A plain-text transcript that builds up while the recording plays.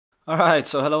Alright,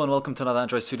 so hello and welcome to another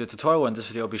Android Studio tutorial. In this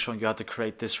video I'll be showing you how to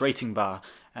create this rating bar.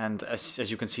 And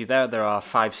as you can see there are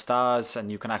 5 stars,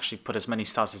 and you can actually put as many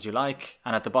stars as you like.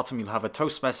 And at the bottom you'll have a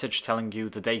toast message telling you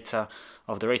the data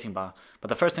of the rating bar. But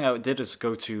the first thing I did is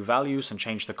go to values and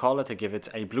change the color to give it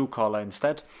a blue color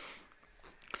instead.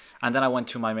 And then I went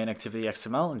to my main activity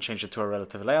XML and changed it to a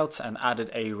relative layout and added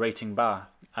a rating bar.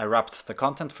 I wrapped the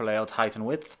content for layout, height and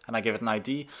width, and I gave it an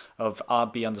ID of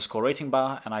RB underscore rating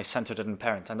bar, and I centered it in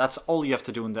parent. And that's all you have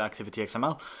to do in the activity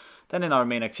XML. Then in our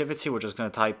main activity, we're just going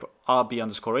to type RB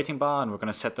underscore rating bar, and we're going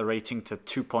to set the rating to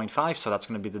 2.5. So that's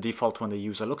going to be the default when the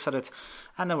user looks at it.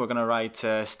 And then we're going to write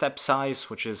step size,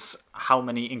 which is how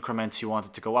many increments you want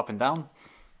it to go up and down.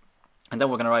 And then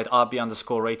we're going to write RB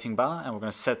underscore rating bar, and we're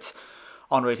going to set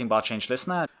on rating bar change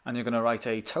listener, and you're going to write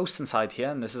a toast inside here,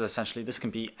 and this is essentially, this can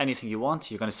be anything you want.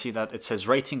 You're going to see that it says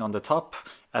rating on the top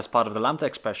as part of the lambda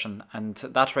expression, and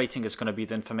that rating is going to be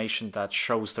the information that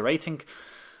shows the rating.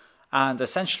 And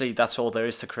essentially that's all there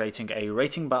is to creating a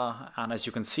rating bar. And as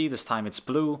you can see, this time it's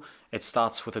blue. It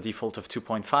starts with a default of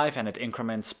 2.5 and it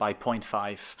increments by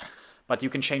 0.5. But you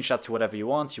can change that to whatever you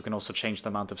want. You can also change the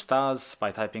amount of stars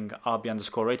by typing RB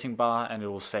underscore rating bar, and it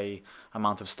will say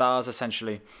amount of stars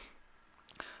essentially.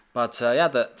 But yeah,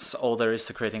 that's all there is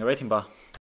to creating a rating bar.